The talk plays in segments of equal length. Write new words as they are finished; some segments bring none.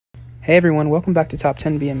Hey everyone, welcome back to Top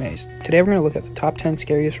 10 BMAs. Today we're going to look at the top 10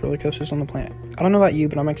 scariest roller coasters on the planet. I don't know about you,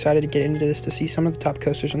 but I'm excited to get into this to see some of the top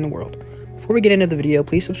coasters in the world. Before we get into the video,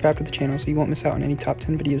 please subscribe to the channel so you won't miss out on any top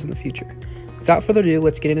 10 videos in the future. Without further ado,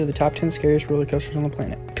 let's get into the top 10 scariest roller coasters on the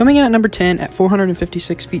planet. Coming in at number 10 at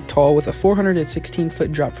 456 feet tall with a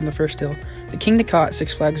 416-foot drop from the first hill, the King Ka at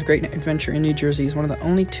Six Flags Great Adventure in New Jersey is one of the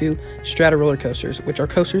only two strata roller coasters, which are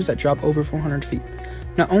coasters that drop over 400 feet.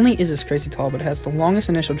 Not only is this crazy tall, but it has the longest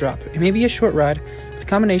initial drop. It may be a short ride, but the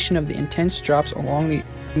combination of the intense drops along the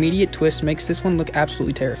immediate twist makes this one look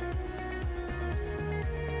absolutely terrifying.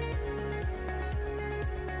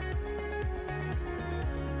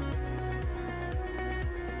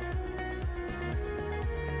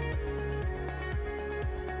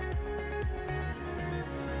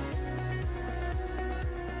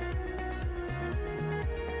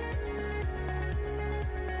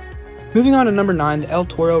 Moving on to number 9, the El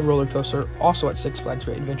Toro roller coaster, also at Six Flags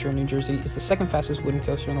Great Adventure in New Jersey, is the second fastest wooden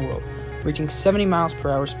coaster in the world, reaching 70 miles per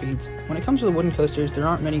hour speeds. When it comes to the wooden coasters, there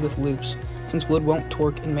aren't many with loops, since wood won't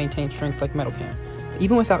torque and maintain strength like metal can. But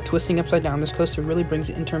even without twisting upside down, this coaster really brings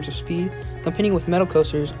it in terms of speed, competing with metal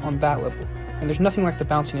coasters on that level, and there's nothing like the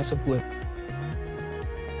bounciness of wood.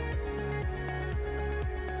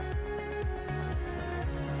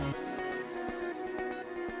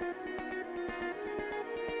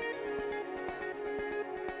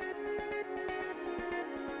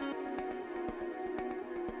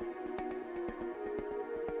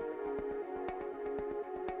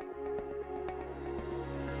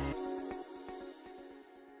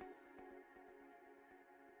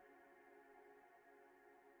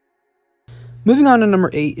 Moving on to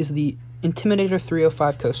number 8 is the Intimidator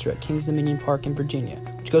 305 coaster at Kings Dominion Park in Virginia,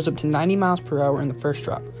 which goes up to 90 miles per hour in the first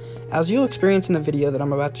drop. As you'll experience in the video that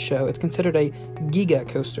I'm about to show, it's considered a giga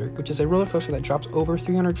coaster, which is a roller coaster that drops over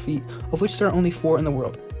 300 feet, of which there are only 4 in the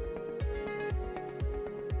world.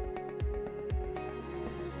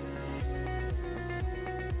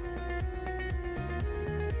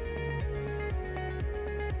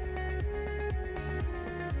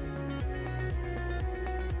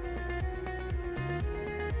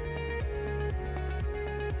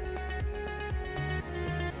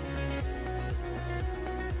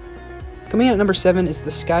 Coming in at number 7 is the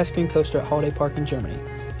Skyscream coaster at Holiday Park in Germany.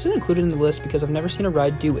 This is included in the list because I've never seen a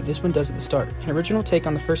ride do what this one does at the start, an original take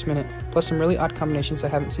on the first minute, plus some really odd combinations I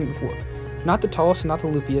haven't seen before. Not the tallest and not the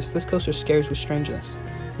loopiest, this coaster scares with strangeness.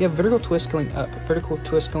 You have vertical twists going up, vertical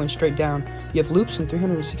twists going straight down, you have loops and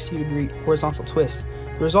 360-degree horizontal twists.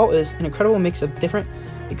 The result is an incredible mix of different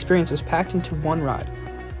experiences packed into one ride.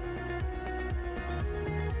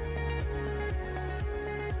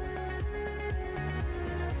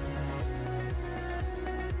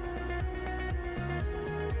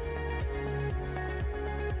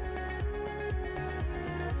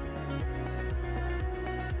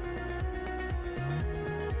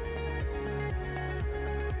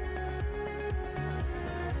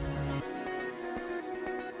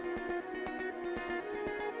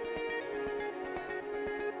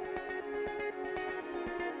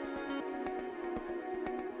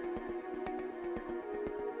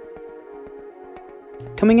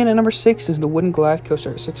 Coming in at number 6 is the wooden Goliath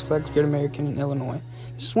coaster at Six Flags Great American in Illinois.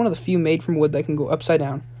 This is one of the few made from wood that can go upside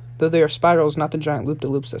down, though they are spirals, not the giant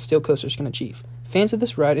loop-de-loops that steel coasters can achieve. Fans of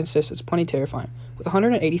this ride insist it's plenty terrifying, with a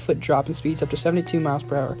 180-foot drop and speeds up to 72 miles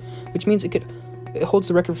per hour, which means it holds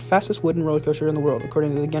the record for fastest wooden roller coaster in the world,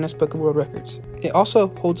 according to the Guinness Book of World Records. It also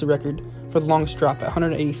holds the record for the longest drop at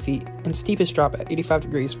 180 feet and steepest drop at 85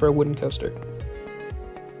 degrees for a wooden coaster.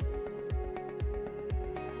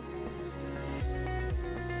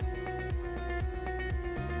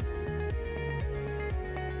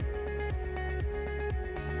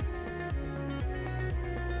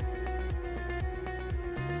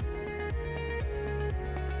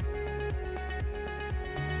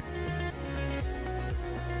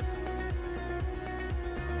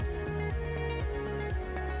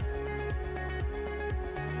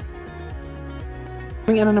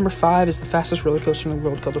 Coming in at number 5 is the fastest roller coaster in the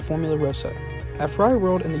world called the Formula Rossa. At Ferrari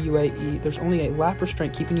World in the UAE, there's only a lap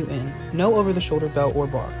restraint keeping you in, no over-the-shoulder belt or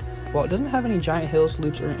bar. While it doesn't have any giant hills,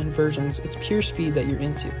 loops, or inversions, it's pure speed that you're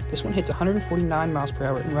into. This one hits 149 miles per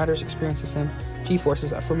hour, and riders experience the same G-forces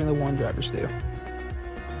that Formula 1 drivers do.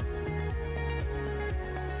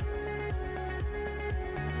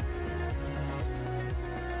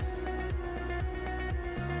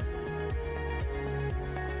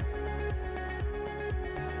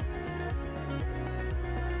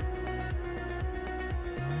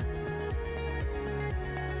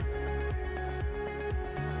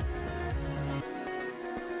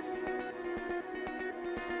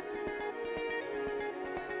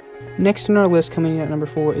 Next on our list, coming in at number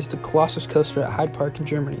 4, is the Colossus coaster at Hyde Park in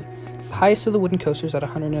Germany. It's the highest of the wooden coasters at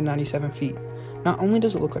 197 feet. Not only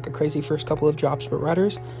does it look like a crazy first couple of drops, but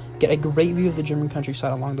riders get a great view of the German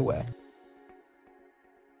countryside along the way.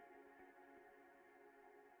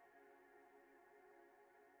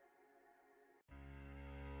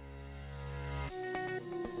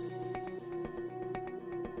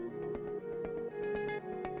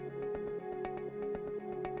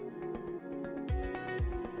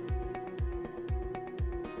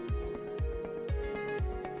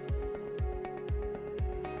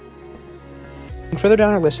 And further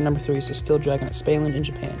down our list at number 3 is the Steel Dragon at Spaland in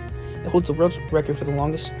Japan. It holds the world's record for the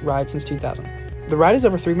longest ride since 2000. The ride is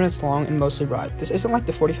over 3 minutes long and mostly ride. This isn't like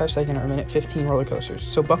the 45-second or minute 15 roller coasters,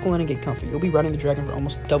 so buckle in and get comfy. You'll be riding the Dragon for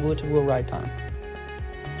almost double the typical ride time.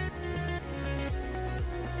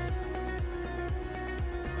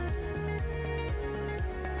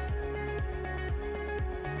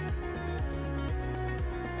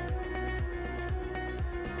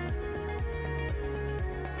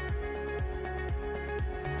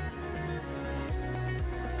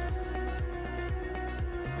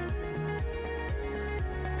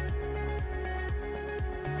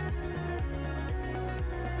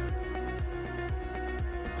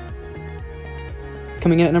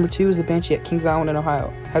 Coming in at number 2 is the Banshee at Kings Island in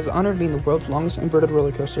Ohio. It has the honor of being the world's longest inverted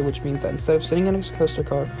roller coaster, which means that instead of sitting in a coaster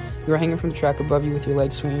car, you are hanging from the track above you with your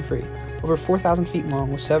legs swinging free. Over 4,000 feet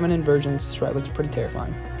long with 7 inversions, this ride looks pretty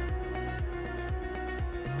terrifying.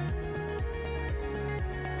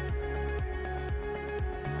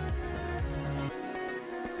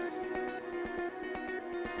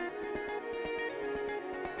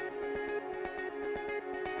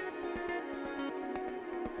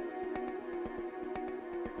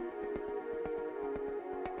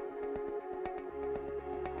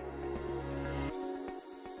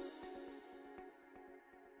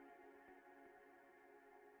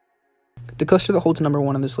 The coaster that holds number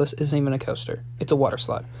 1 on this list isn't even a coaster, it's a water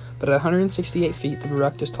slide. But at 168 feet, the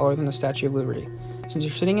Viaduct is taller than the Statue of Liberty. Since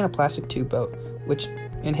you're sitting in a plastic tube boat, which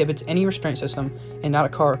inhibits any restraint system, and not a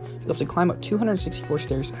car, you'll have to climb up 264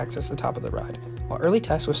 stairs to access the top of the ride. While early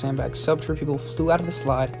tests with sandbags subbed for people flew out of the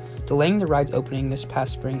slide, delaying the ride's opening this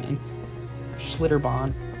past spring in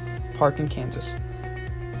Schlitterbahn Park in Kansas.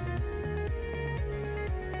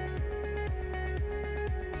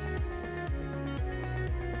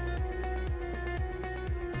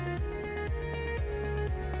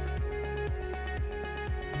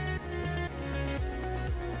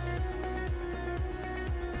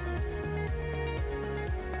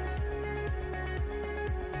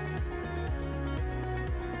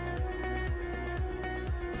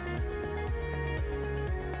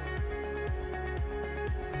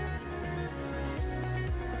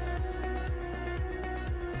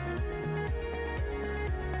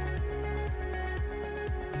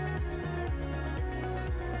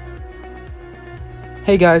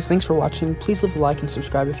 Hey guys, thanks for watching. Please leave a like and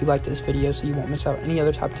subscribe if you liked this video so you won't miss out any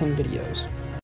other top 10 videos.